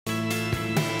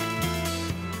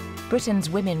Britain's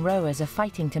women rowers are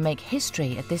fighting to make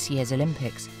history at this year's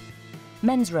Olympics.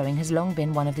 Men's rowing has long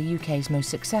been one of the UK's most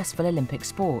successful Olympic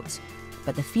sports,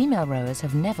 but the female rowers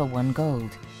have never won gold.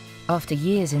 After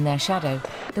years in their shadow,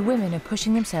 the women are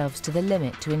pushing themselves to the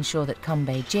limit to ensure that come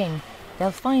Beijing,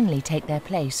 they'll finally take their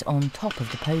place on top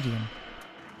of the podium.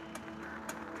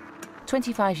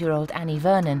 25-year-old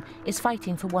Vernon is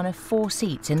fighting for one of 4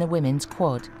 seats in the women's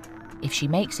quad. If she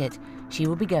makes it, she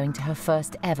will be going to her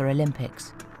first ever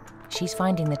Olympics. She's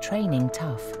finding the training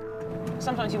tough.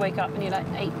 Sometimes you wake up and you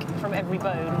ache from every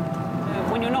bone.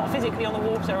 When you're not physically on the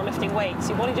water or lifting weights,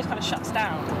 your body just kind of shuts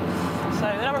down. So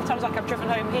the number of times I've driven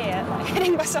home here,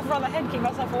 hitting myself around the head, keeping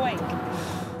myself awake.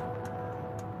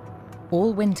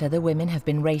 All winter the women have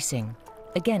been racing,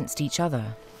 against each other.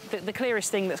 The clearest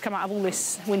thing that's come out of all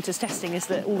this winter's testing is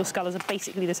that all the scullers are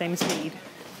basically the same speed.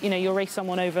 You know, you'll race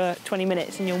someone over 20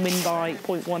 minutes and you'll win by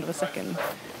 0.1 of a second.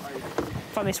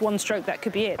 If I miss one stroke, that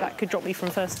could be it. That could drop me from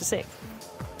first to sixth.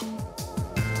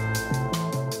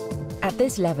 At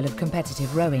this level of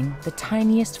competitive rowing, the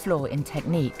tiniest flaw in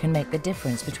technique can make the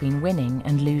difference between winning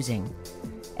and losing.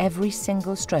 Every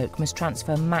single stroke must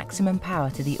transfer maximum power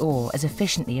to the oar as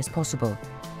efficiently as possible,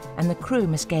 and the crew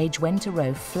must gauge when to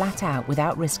row flat out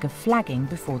without risk of flagging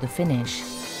before the finish.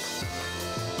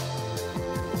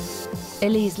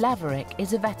 Elise Laverick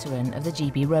is a veteran of the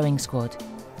GB rowing squad.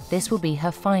 This will be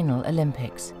her final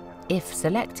Olympics, if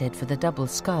selected for the double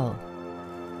scull.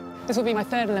 This will be my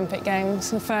 3rd Olympic Games.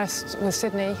 The first was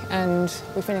Sydney, and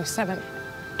we finished 7th.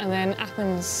 And then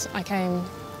Athens, I came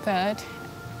 3rd.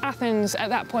 Athens, at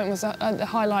that point, was the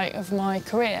highlight of my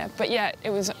career. But yet,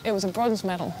 it was a bronze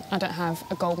medal. I don't have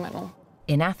a gold medal.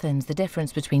 In Athens, the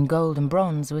difference between gold and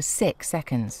bronze was 6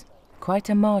 seconds. Quite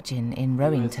a margin in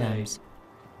rowing terms.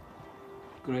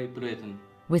 Great Britain.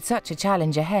 With such a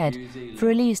challenge ahead, for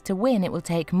Elise to win, it will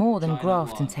take more than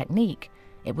graft and technique.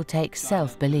 It will take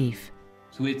self-belief.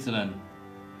 Switzerland.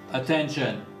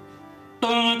 Attention.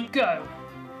 Go.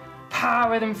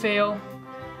 Power, rhythm, feel.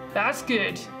 That's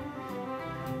good.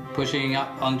 Pushing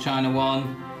up on China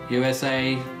 1,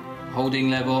 USA, holding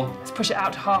level. Let's push it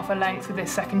out to half a length with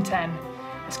this second 10.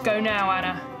 Let's go now,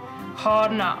 Anna.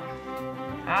 Harden up.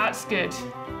 That's good.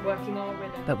 Working on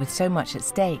rhythm. But with so much at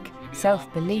stake,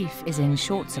 self-belief is in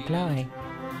short supply.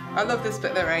 I love this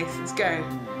bit of the race. Let's go.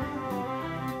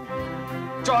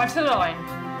 Drive to the line.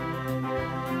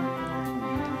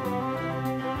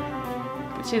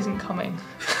 Which isn't coming.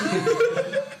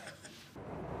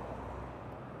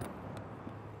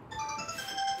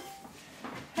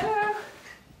 Hello.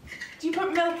 Do you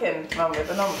put milk in, Mum, with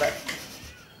an omelette?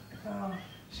 Oh,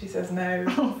 she says no.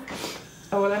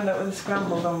 I will end up with a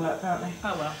scrambled omelette, apparently.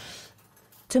 Oh, well.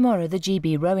 Tomorrow, the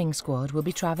GB rowing squad will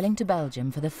be travelling to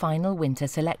Belgium for the final winter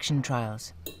selection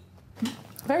trials.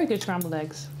 Very good scrambled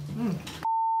eggs.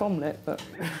 Omelette, but...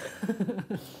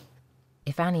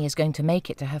 If Annie is going to make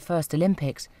it to her first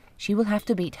Olympics, she will have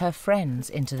to beat her friends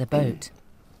into the boat.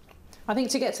 I think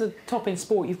to get to the top in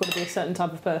sport, you've got to be a certain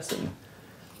type of person,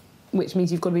 which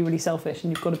means you've got to be really selfish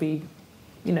and you've got to be,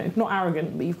 you know, not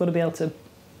arrogant, but you've got to be able to,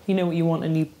 you know what you want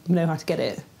and you know how to get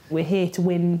it. We're here to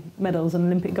win medals and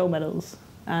Olympic gold medals,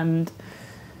 and,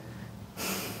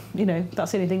 you know,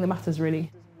 that's the only thing that matters,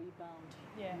 really.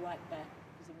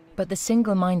 But the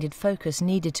single-minded focus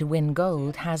needed to win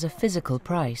gold has a physical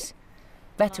price.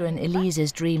 Veteran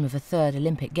Elise's dream of a 3rd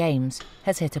Olympic Games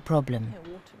has hit a problem.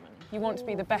 You want to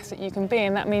be the best that you can be,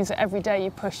 and that means that every day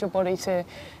you push your body to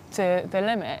the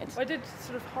limit. I did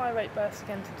sort of high rate bursts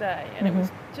again today, and it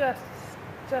was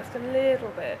just a little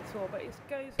bit sore, but it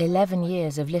goes... 11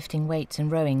 years of lifting weights and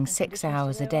rowing 6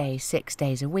 hours a day, 6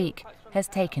 days a week has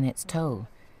taken its toll.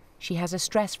 She has a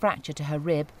stress fracture to her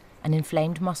rib and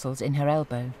inflamed muscles in her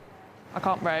elbow. I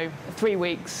can't row 3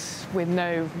 weeks with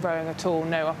no rowing at all,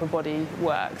 no upper body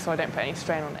work, so I don't put any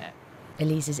strain on it.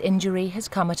 Elise's injury has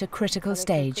come at a critical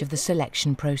stage of the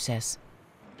selection process.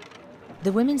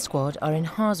 The women's squad are in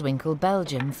Haaswinkel,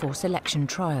 Belgium for selection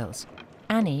trials.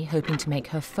 Annie, hoping to make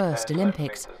her first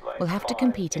Olympics, will have to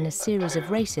compete in a series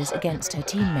of races against her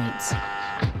teammates.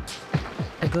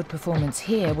 A good performance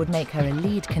here would make her a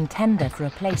lead contender for a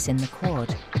place in the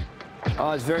quad.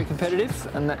 Oh, it's very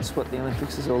competitive, and that's what the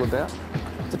Olympics is all about.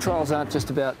 The trials aren't just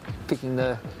about picking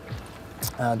the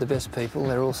best people,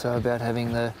 they're also about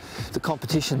having the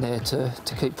competition there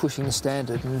to keep pushing the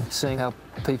standard and seeing how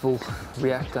people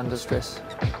react under stress.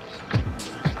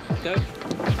 Go.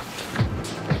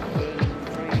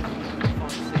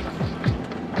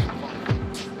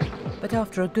 But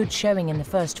after a good showing in the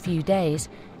first few days,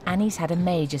 Annie's had a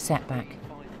major setback.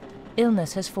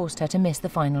 Illness has forced her to miss the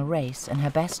final race and her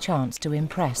best chance to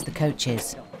impress the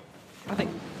coaches. I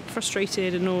think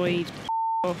frustrated, annoyed,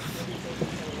 off.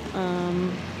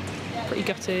 Pretty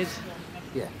gutted.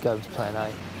 Yeah, go to plan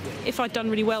A. If I'd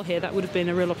done really well here, that would have been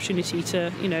a real opportunity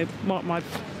to, you know, mark my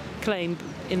claim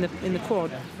in the quad.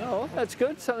 Oh, that's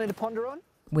good. Something to ponder on.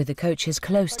 With the coaches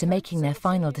close to making their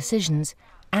final decisions,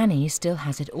 Annie still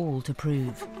has it all to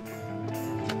prove.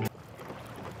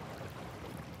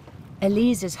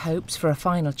 Elise's hopes for a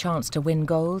final chance to win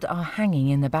gold are hanging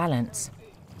in the balance.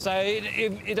 So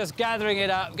it does gathering it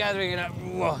up,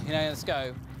 whoa, you know, let's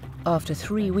go. After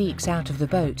 3 weeks out of the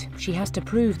boat, she has to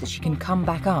prove that she can come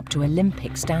back up to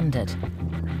Olympic standard.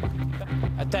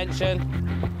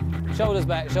 Attention, shoulders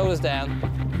back, shoulders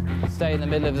down, stay in the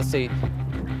middle of the seat.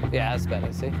 Yeah, that's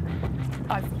better, see?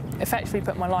 I've effectively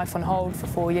put my life on hold for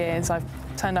 4 years. I've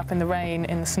turned up in the rain,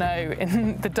 in the snow,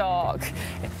 in the dark.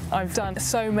 I've done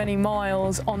so many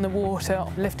miles on the water,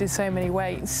 lifted so many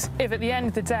weights. If at the end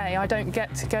of the day I don't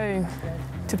get to go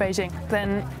to Beijing,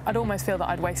 then I'd almost feel that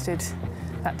I'd wasted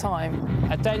that time.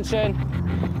 Attention,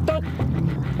 stop.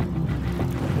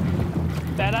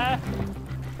 Better.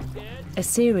 A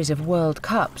series of World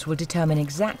Cups will determine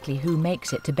exactly who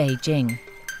makes it to Beijing.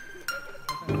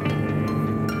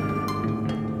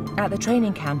 At the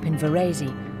training camp in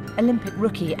Varese, Olympic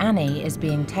rookie Annie is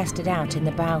being tested out in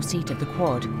the bow seat of the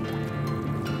quad.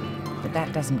 But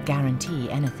that doesn't guarantee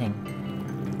anything.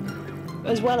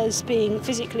 As well as being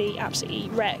physically absolutely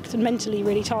wrecked and mentally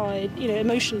really tired, you know,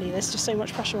 emotionally there's just so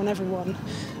much pressure on everyone,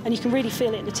 and you can really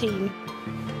feel it in the team.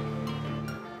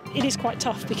 It is quite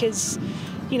tough because,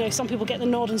 you know, some people get the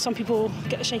nod and some people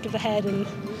get the shake of the head, and,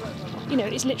 you know,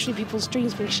 it's literally people's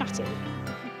dreams being shattered.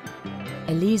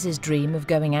 Elise's dream of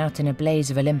going out in a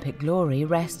blaze of Olympic glory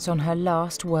rests on her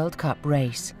last World Cup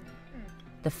race.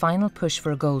 The final push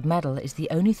for a gold medal is the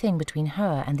only thing between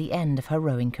her and the end of her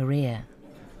rowing career.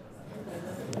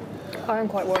 I am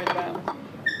quite worried about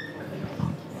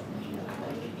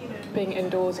being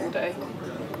indoors all day.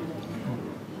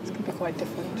 It's going to be quite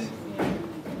different.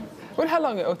 I wonder how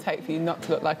long it will take for you not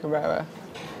to look like a rower,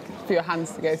 for your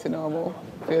hands to go to normal,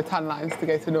 for your tan lines to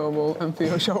go to normal, and for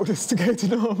your shoulders to go to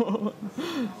normal.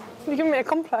 You're giving me a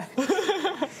complex.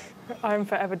 I'm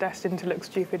forever destined to look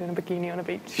stupid in a bikini on a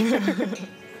beach.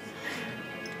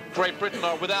 Great Britain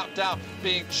are without doubt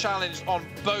being challenged on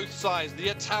both sides. The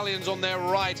Italians on their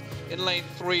right in lane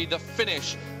 3, the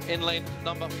Finnish in lane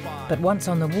number 5. But once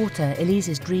on the water,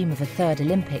 Elise's dream of a third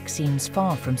Olympic seems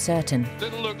far from certain.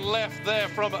 Little look left there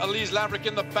from Elise Laverick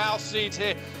in the bow seat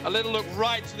here. A little look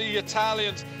right to the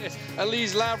Italians. If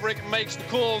Elise Laverick makes the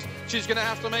calls, she's going to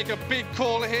have to make a big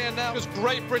call here now, because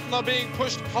Great Britain are being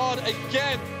pushed hard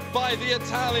again by the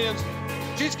Italians.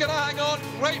 She's going to hang on.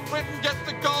 Great Britain gets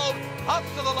the gold. Up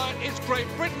to the line is Great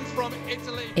Britain from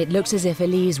Italy. It looks as if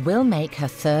Elise will make her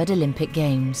third Olympic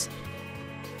Games.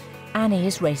 Annie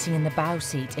is racing in the bow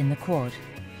seat in the quad.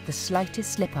 The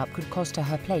slightest slip-up could cost her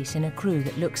her place in a crew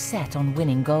that looks set on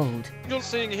winning gold. What you're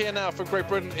seeing here now for Great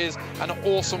Britain is an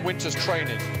awesome winter's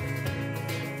training.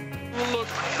 Will look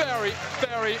very,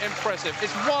 very impressive.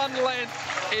 It's one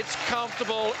length, it's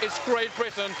comfortable, it's Great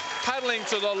Britain paddling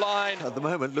to the line. At the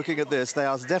moment, looking at this, they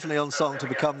are definitely on song to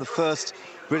become the first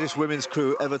British women's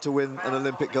crew ever to win an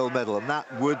Olympic gold medal, and that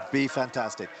would be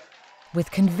fantastic. With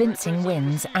convincing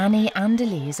wins, Annie and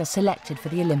Elise are selected for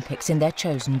the Olympics in their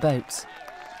chosen boats.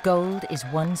 Gold is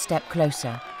one step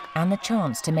closer, and the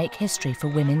chance to make history for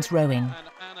women's rowing.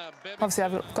 Obviously,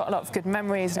 I've got a lot of good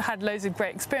memories, had loads of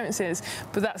great experiences,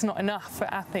 but that's not enough for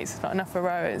athletes, it's not enough for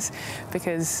rowers,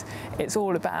 because it's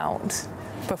all about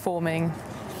performing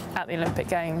at the Olympic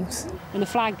Games. When the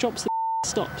flag drops, the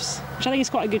stops, which I think is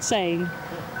quite a good saying,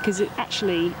 because it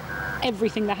actually,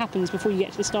 everything that happens before you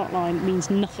get to the start line means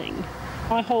nothing.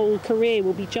 My whole career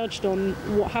will be judged on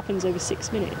what happens over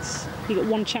 6 minutes. You get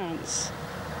one chance,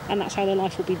 and that's how their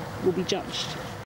life will be judged.